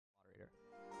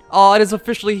Oh, it is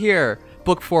officially here.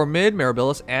 Book 4 Mid,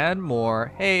 Mirabilis, and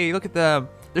more. Hey, look at them.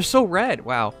 They're so red.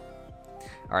 Wow.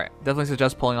 Alright, definitely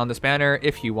suggest pulling on this banner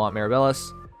if you want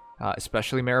Mirabilis.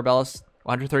 Especially Mirabilis.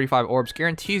 135 orbs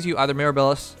guarantees you either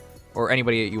Mirabilis or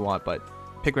anybody that you want, but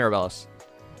pick Mirabilis.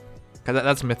 Because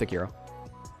that's a mythic hero.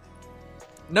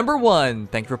 Number 1.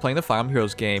 Thank you for playing the Fire Emblem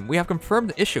Heroes game. We have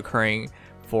confirmed the issue occurring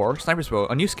for Sniper's Bow,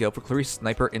 a new skill for Clarice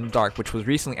Sniper in the Dark, which was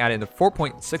recently added in the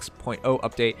 4.6.0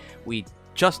 update. We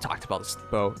just talked about this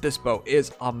bow. This bow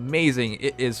is amazing.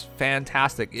 It is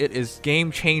fantastic. It is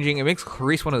game-changing. It makes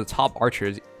Clarice one of the top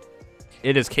archers.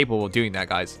 It is capable of doing that,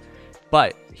 guys.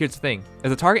 But here's the thing. If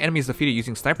the target enemy is defeated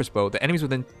using Sniper's Bow, the enemies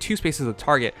within 2 spaces of the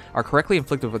target are correctly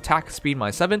inflicted with attack speed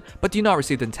 -7, but do not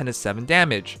receive the intended 7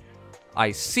 damage.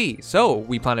 I see. So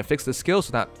we plan to fix this skill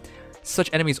so that such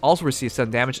enemies also receive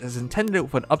 7 damage as intended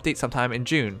with an update sometime in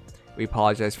June. We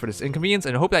apologize for this inconvenience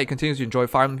and hope that you continue to enjoy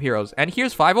Fire Emblem Heroes. And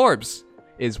here's 5 orbs,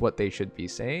 is what they should be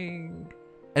saying.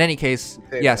 In any case,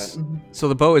 yes. So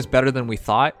the bow is better than we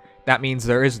thought. That means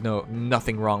there is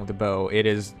nothing wrong with the bow. It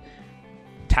is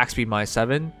attack speed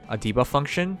 -7, a debuff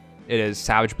function. It is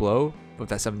Savage Blow with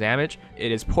that 7 damage.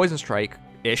 It is Poison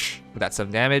Strike-ish with that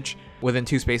 7 damage. Within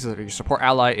 2 spaces of your support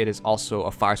ally, it is also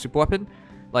a fire super weapon.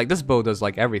 Like, this bow does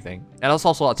like everything. And it's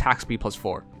also attack speed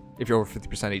 +4 if you're over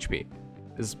 50% HP.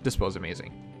 This bow is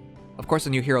amazing. Of course, the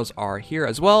new heroes are here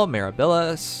as well.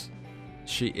 Mirabilis.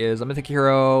 She is a mythic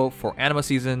hero for Anima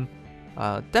season.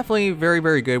 Definitely very,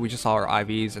 very good. We just saw her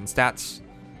IVs and stats.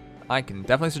 I can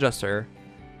definitely suggest her.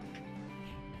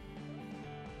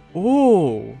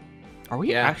 Ooh. Are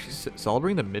we actually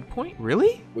celebrating the midpoint?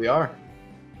 Really? We are.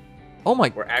 Oh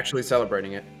my. We're actually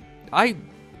celebrating it.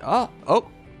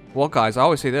 Well, guys, I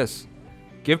always say this.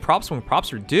 Give props when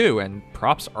props are due, and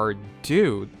props are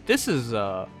due. This is,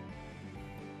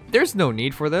 there's no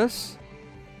need for this.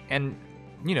 And,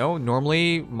 you know,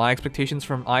 normally my expectations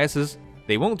from IS is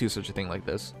they won't do such a thing like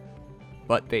this.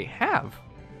 But they have.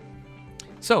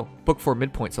 So, Book 4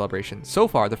 Midpoint Celebration. So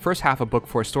far, the first half of Book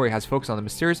 4's story has focused on the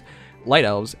mysterious light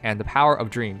elves and the power of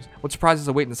dreams. What surprises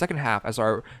await in the second half as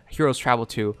our heroes travel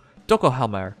to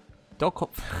Dolkelfamer,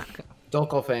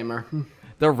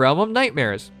 the realm of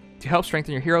nightmares, to help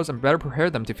strengthen your heroes and better prepare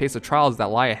them to face the trials that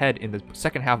lie ahead in the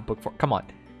second half of Book 4. Come on.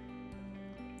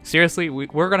 Seriously,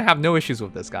 we're going to have no issues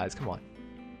with this, guys. Come on.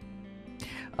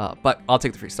 But I'll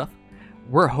take the free stuff.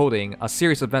 We're holding a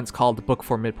series of events called the Book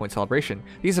 4 Midpoint Celebration.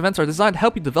 These events are designed to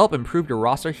help you develop and improve your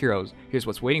roster of heroes. Here's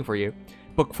what's waiting for you.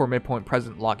 Book 4 Midpoint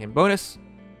Present Lock-in Bonus.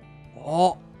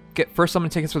 Oh, get first summon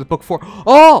tickets for the Book 4.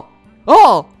 Oh!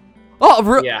 Oh!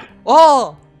 Oh! Yeah.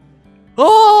 Oh!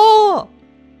 Oh!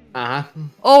 Uh-huh.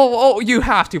 Oh, you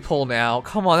have to pull now.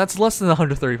 Come on, that's less than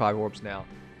 135 orbs now.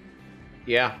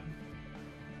 Yeah.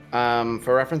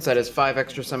 For reference, that is 5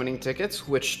 extra summoning tickets,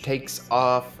 which takes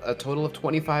off a total of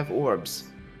 25 orbs,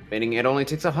 meaning it only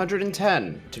takes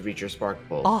 110 to reach your spark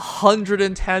pull.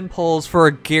 110 pulls for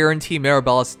a guarantee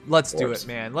Mirabilis. Let's do it,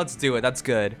 man. Let's do it. That's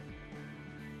good.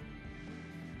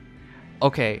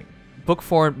 Okay, Book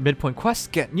 4 Midpoint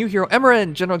Quest. Get new hero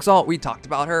Emmeryn, General Exalt. We talked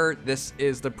about her. This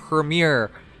is the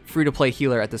premier free-to-play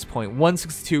healer at this point.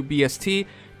 162 BST,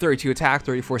 32 attack,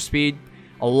 34 speed,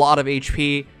 a lot of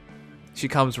HP. She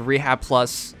comes Rehab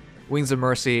Plus, Wings of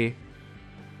Mercy.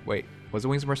 Wait, was it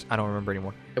Wings of Mercy? I don't remember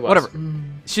anymore. It was. Whatever.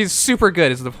 She's super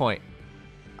good is the point.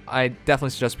 I definitely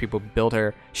suggest people build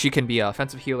her. She can be an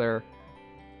offensive healer.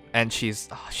 And she's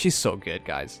so good,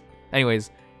 guys.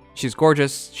 Anyways, she's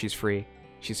gorgeous. She's free.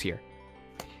 She's here.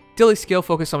 Daily skill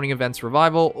focus summoning events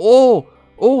revival.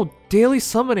 Oh, daily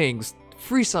summonings.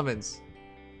 Free summons.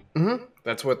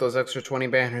 That's what those extra 20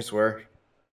 banners were.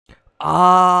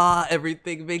 Ah,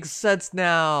 everything makes sense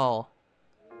now.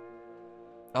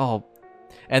 Oh,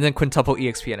 and then quintuple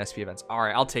EXP and SP events. All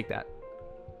right, I'll take that.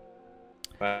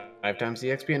 5 times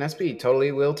EXP and SP.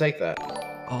 Totally will take that.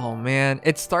 Oh man,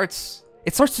 it starts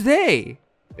today.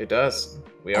 It does.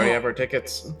 We already have our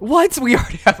tickets. What? We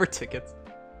already have our tickets.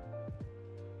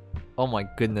 Oh my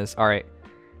goodness. All right.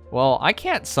 Well, I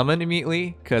can't summon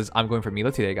immediately because I'm going for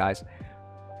Mila today, guys.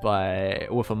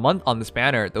 But with a month on this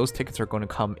banner, those tickets are going to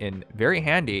come in very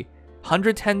handy.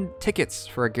 110 tickets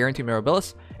for a guaranteed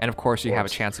Mirabilis, and of course you have a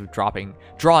chance of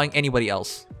drawing anybody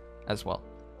else as well.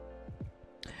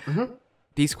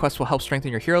 These quests will help strengthen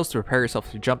your heroes to prepare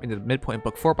yourself to jump into the midpoint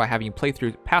Book 4 by having you play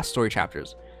through past story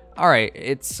chapters. Alright,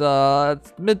 it's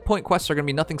midpoint quests are going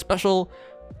to be nothing special,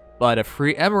 but a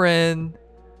free Emmeryn.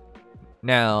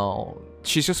 Now,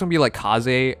 she's just going to be like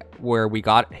Kaze, where we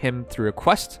got him through a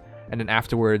quest, and then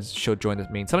afterwards she'll join the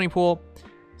main summoning pool.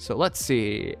 So let's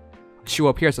see. She will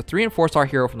appear as a 3- and 4-star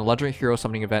hero from the Legendary Hero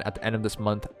Summoning event at the end of this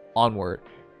month onward.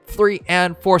 3-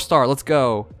 and 4-star, let's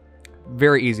go.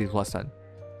 Very easy +10.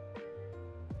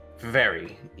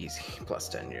 Very easy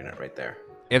 +10 unit right there.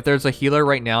 If there's a healer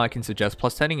right now I can suggest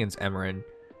 +10ing, it's Emmeryn.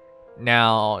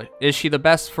 Now, is she the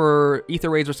best for Ether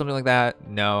Raids or something like that?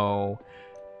 No.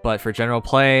 But for general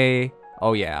play,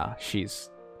 oh yeah, she's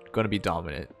going to be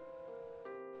dominant.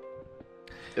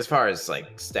 As far as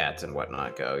like stats and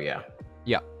whatnot go, yeah.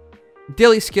 Yeah.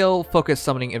 Daily skill focused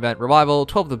summoning event revival.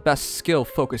 12 of the best skill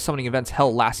focused summoning events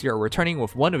held last year are returning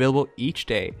with one available each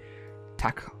day.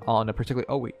 Attack on a particular...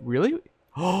 Oh, wait, really?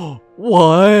 Oh,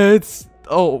 what?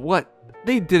 Oh, what?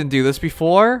 They didn't do this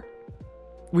before?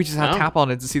 We just had to tap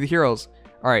on it to see the heroes.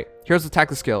 Alright, here's the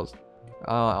tactic skills.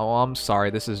 Oh, I'm sorry,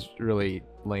 this is really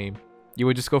lame. You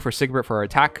would just go for Sigbert for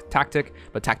attack tactic,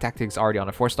 but attack tactic's already on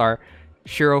a 4-star.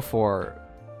 Shiro for...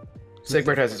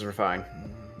 Sigbert has his refine.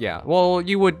 Yeah, well,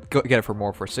 you would get it for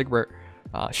more for Sigbert.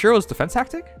 Shiro's defense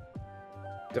tactic?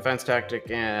 Defense tactic,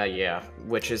 yeah,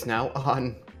 which is now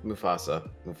on Mufasa.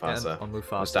 On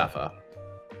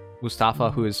Mustafa,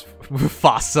 who is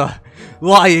Mufasa.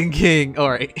 Lion King.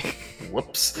 Alright.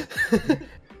 Whoops.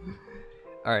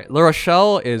 Alright, La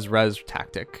Rochelle is res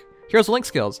tactic. Here's the link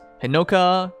skills.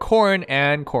 Hinoka, Corrin,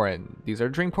 and Corrin. These are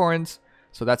Dream Corrins.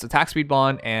 So that's attack speed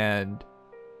bond and...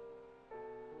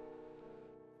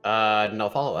 null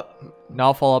follow-up.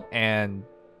 Null follow-up and...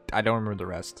 I don't remember the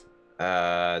rest.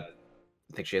 I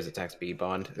think she has attack speed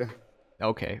bond.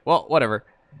 Okay, well, whatever.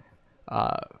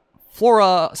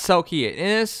 Flora, Selkie, and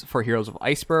Innis for Heroes of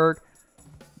Iceberg.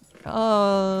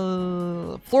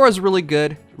 Flora's really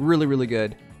good. Really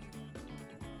good.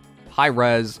 High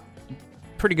res.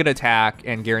 Pretty good attack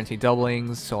and guaranteed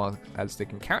doublings so long as they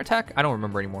can counterattack. I don't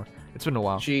remember anymore. It's been a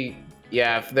while.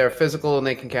 Yeah, if they're physical and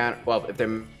they can counter... Well, if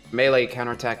they're melee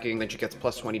counterattacking, then she gets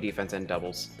 +20 defense and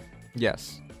doubles.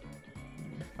 Yes.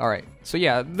 Alright, so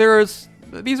yeah,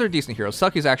 these are decent heroes.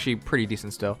 Selkie's actually pretty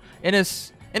decent still.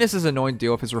 Innis is an annoying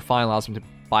deal if his refine allows him to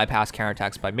bypass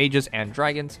counterattacks by mages and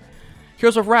dragons.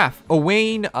 Heroes of Wrath.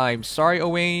 Owain, I'm sorry,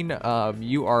 Owain.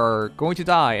 You are going to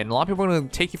die, and a lot of people are going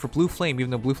to take you for Blue Flame, even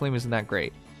though Blue Flame isn't that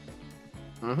great.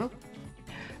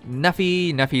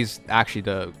 Neffy's actually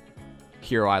the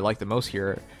hero I like the most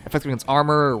here. Effective against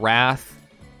armor, Wrath.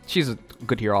 She's a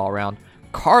good hero all around.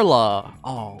 Carla.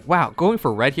 Oh, wow. Going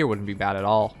for red here wouldn't be bad at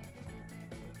all.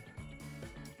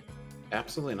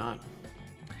 Absolutely not.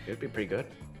 It would be pretty good.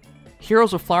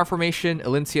 Heroes of Flower Formation,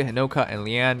 Elincia, Hinoka, and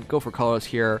Leanne. Go for colors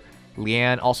here.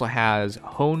 Leanne also has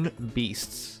Hone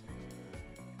Beasts.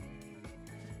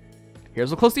 Here's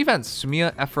the close defense.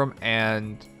 Sumia, Ephraim,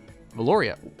 and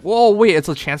Valoria. Whoa, wait, it's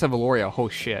a chance of Valoria. Oh,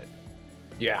 shit.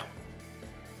 Yeah.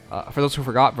 For those who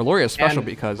forgot, Valoria is special and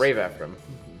because... Brave Ephraim.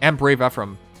 And Brave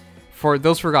Ephraim. For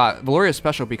those who forgot, Valoria is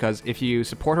special because if you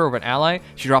support her with an ally,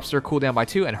 she drops their cooldown by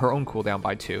 2 and her own cooldown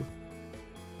by 2.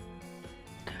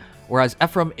 Whereas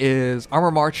Ephraim is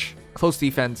Armor March, Close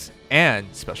Defense, and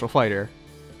Special Fighter.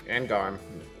 And Garm.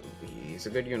 He's a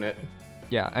good unit.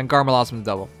 Yeah, and Garm allows him to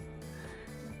double.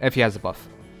 If he has a buff.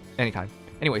 Any kind.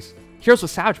 Anyways, Heroes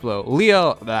with Savage Blow.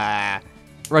 Leo, blah.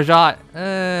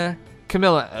 Rajat,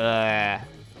 Camilla,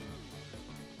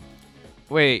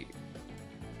 Wait.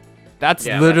 That's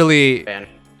literally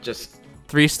just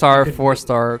 3-star,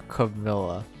 4-star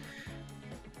Camilla.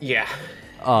 Yeah.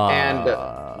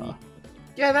 And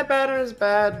yeah, that banner is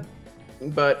bad,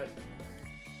 but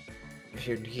if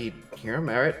you need hero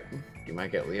merit, you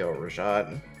might get Leo or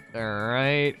Rajat.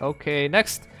 Alright, okay,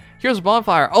 next. Here's a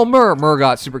Bonfire. Oh, Myrrh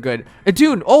got super good.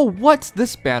 Adune, oh, what?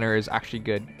 This banner is actually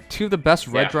good. 2 of the best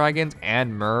red dragons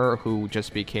and Myrrh, who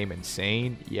just became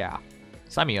insane. Yeah.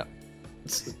 Sign me up.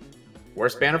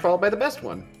 Worst banner followed by the best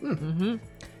one.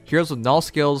 Heroes with null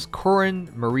skills,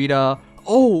 Corrin, Merida.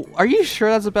 Oh, are you sure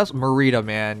that's the best? Merida,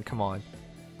 man, come on.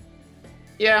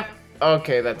 Yeah,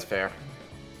 okay, that's fair.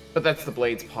 But that's the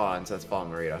Blade's pawn, so that's Fall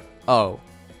Merida. Oh,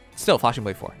 still Flashing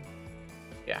Blade 4.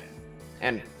 Yeah,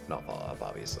 and not follow up,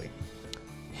 obviously.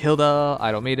 Hilda,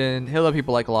 Idol Maiden. Hilda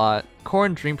people like a lot.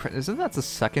 Corrin, Dream Prince. Isn't that the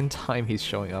second time he's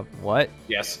showing up? What?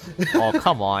 Yes. Oh,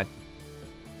 come on.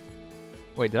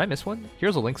 Wait, did I miss one?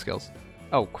 Here's the link skills.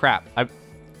 Oh, crap.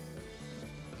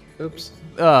 Oops.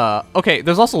 Okay,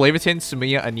 there's also Levitain,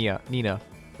 Sumia, and Nina.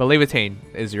 But Levitain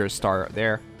is your star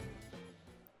there.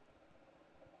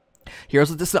 Heroes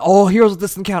of Distant... Oh, Heroes of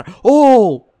Distant Counter.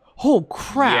 Oh! Oh,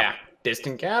 crap. Yeah,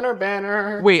 Distant Counter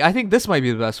banner. Wait, I think this might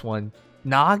be the best one.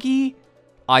 Nagi?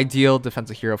 Ideal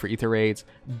defensive hero for Ether Raids.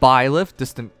 Byleth,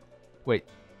 Distant... Wait.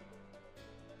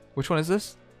 Which one is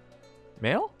this?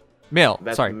 Male? Male.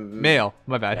 That's sorry. Male.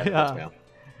 My bad. Yeah, that's male.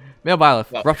 Male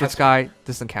Byleth. Well, Ruptured Sky,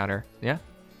 Distant Counter. Yeah?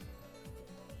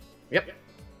 Yep.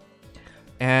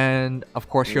 And, of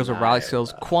course, Heroes of Rally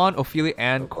Skills. Quan, Ophelia,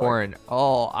 and Corrin.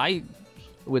 Oh,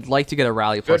 Would like to get a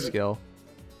rally plus Good. skill.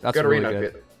 That's Good really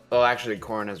arena. good. Oh, actually,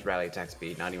 Corrin has rally attack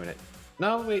speed. Not even it.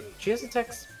 No, wait. She has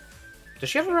attack. Does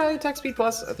she have a rally attack speed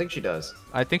plus? I think she does.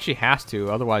 I think she has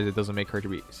to, otherwise it doesn't make her to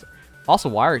be. Also,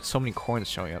 why are so many coins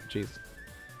showing up? Jeez.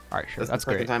 All right, sure. That's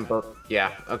the great. second time both.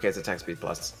 Yeah. Okay, it's attack speed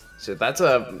plus. So that's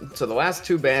a. So the last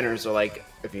two banners are like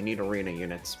if you need arena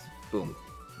units, boom.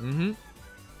 Mm-hmm.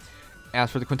 As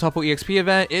for the quintuple EXP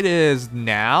event, it is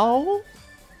now.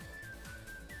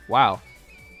 Wow.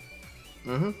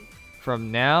 Mm-hmm.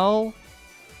 From now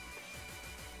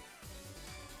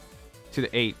to the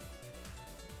 8th.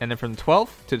 And then from the 12th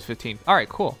to the 15th. All right,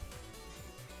 cool.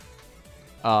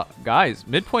 Guys,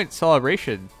 Midpoint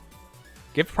Celebration.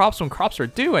 Give props when crops are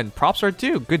due, and props are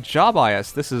due. Good job,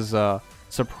 IS. This is a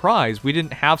surprise. We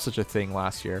didn't have such a thing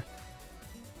last year.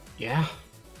 Yeah.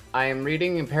 I am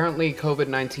reading, apparently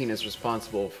COVID-19 is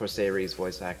responsible for Sayri's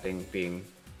voice acting being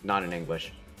not in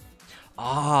English.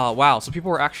 Ah, wow. So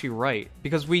people were actually right.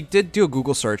 Because we did do a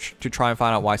Google search to try and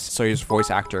find out why Sayri's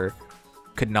voice actor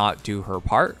could not do her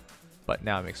part. But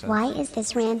now it makes sense. Why is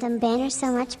this random banner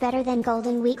so much better than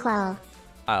Golden Week lol?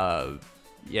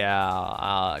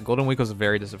 Yeah. Golden Week was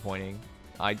very disappointing.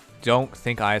 I don't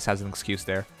think IS has an excuse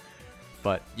there.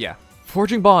 But yeah.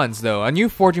 Forging Bonds, though. A new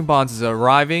Forging Bonds is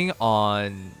arriving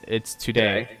on... It's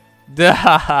today.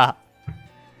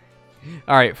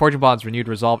 Alright, Forging Bonds Renewed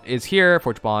Resolve is here.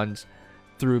 Forge Bonds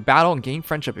through battle and gain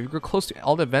friendship. If you grow close to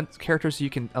all the event characters, you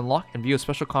can unlock and view a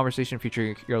special conversation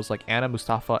featuring heroes like Anna,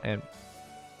 Mustafa, and...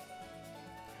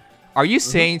 Are you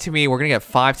saying to me we're going to get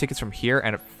 5 tickets from here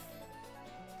and...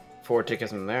 4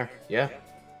 tickets from there, yeah.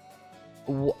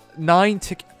 9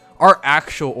 tickets... Our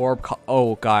actual orb...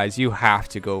 Oh, guys, you have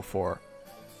to go for...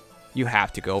 You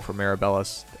have to go for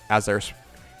Mirabellis. As there's...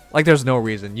 Like, there's no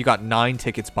reason. You got 9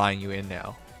 tickets buying you in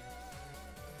now.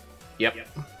 Yep.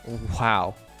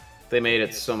 Wow. They made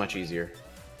it so much easier.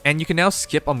 And you can now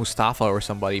skip on Mustafa or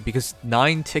somebody because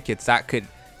 9 tickets,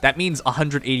 that means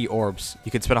 180 orbs.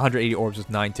 You could spend 180 orbs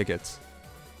with 9 tickets.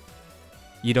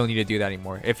 You don't need to do that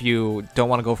anymore. If you don't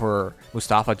want to go for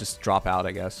Mustafa, just drop out,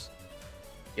 I guess.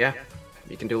 Yeah.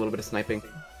 You can do a little bit of sniping.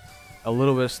 A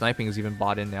little bit of sniping is even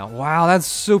bought in now. Wow, that's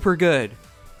super good.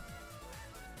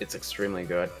 It's extremely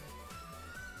good.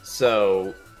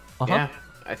 So, yeah.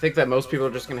 I think that most people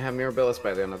are just going to have Mirabilis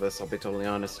by the end of this, I'll be totally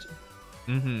honest.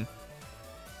 Mm-hmm.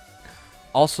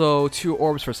 Also, 2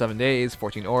 orbs for 7 days,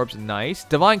 14 orbs, nice.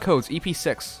 Divine Codes,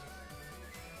 EP6.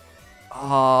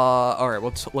 Alright,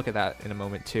 we'll look at that in a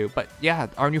moment too. But yeah,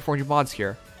 our new 400 mods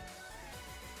here.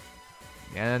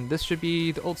 And this should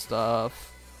be the old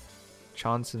stuff.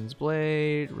 Johnson's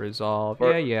Blade, Resolve,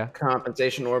 yeah.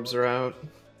 Compensation orbs are out.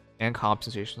 And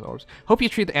compensation orbs. Hope you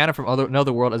treat the Anna from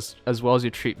another world as well as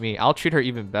you treat me. I'll treat her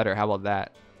even better. How about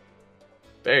that?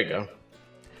 There you go.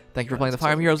 Thank you for playing the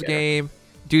Fire Emblem Heroes game.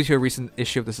 Due to a recent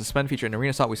issue of the Suspend feature in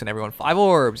Arena Assault, we sent everyone 5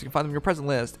 orbs. You can find them in your present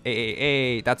list.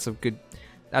 That's a good.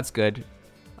 That's good.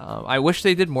 I wish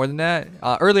they did more than that.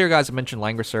 Earlier, guys, I mentioned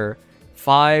Langrisser.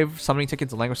 5 summoning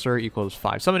tickets in Langrisser equals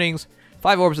 5 summonings.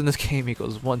 5 orbs in this game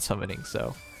equals 1 summoning.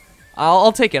 So,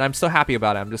 I'll take it. I'm so happy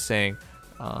about it. I'm just saying.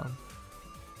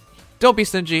 Don't be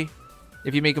stingy.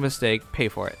 If you make a mistake, pay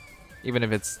for it. Even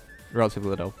if it's relatively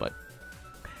little, but...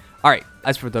 Alright,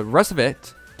 as for the rest of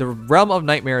it, the Realm of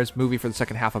Nightmares movie for the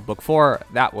second half of Book 4,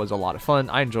 that was a lot of fun.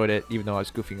 I enjoyed it, even though I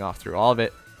was goofing off through all of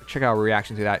it. Check out our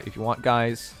reaction to that if you want,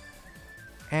 guys.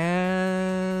 And...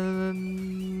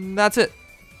 that's it.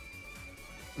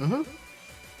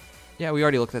 Yeah, we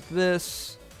already looked at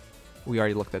this. We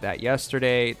already looked at that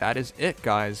yesterday. That is it,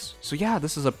 guys. So yeah,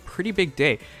 this is a pretty big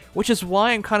day, which is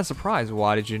why I'm kind of surprised.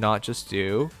 Why did you not just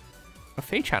do a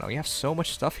FEH channel? You have so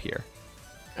much stuff here.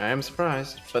 I am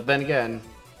surprised. But then again,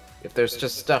 if there's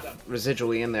just stuff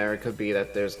residually in there, it could be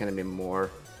that there's going to be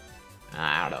more.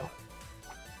 I don't know.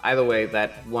 Either way,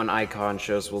 that one icon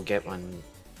shows we'll get one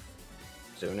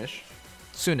soonish.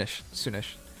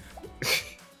 Soonish.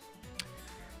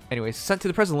 Anyways, sent to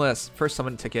the present list. First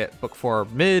summon ticket, Book 4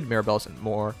 Mid, Mirabellis, and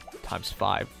more, times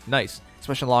 5. Nice.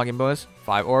 Special login bonus,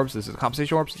 5 orbs. This is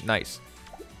compensation orbs. Nice.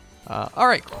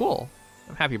 Alright, cool.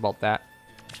 I'm happy about that.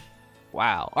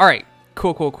 Wow. Alright,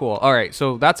 cool. Alright,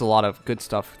 so that's a lot of good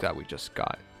stuff that we just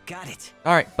got. Got it.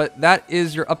 Alright, but that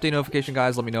is your update notification,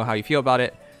 guys. Let me know how you feel about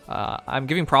it. I'm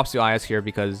giving props to IS here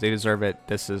because they deserve it.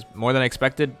 This is more than I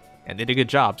expected, and they did a good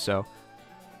job, so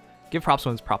give props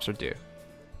when props are due.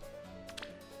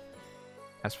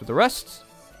 As for the rest,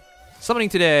 summoning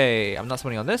today. I'm not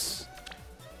summoning on this.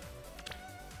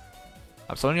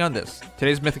 I'm summoning on this.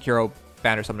 Today's Mythic Hero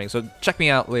banner summoning. So check me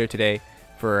out later today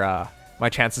for my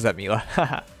chances at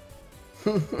Mila.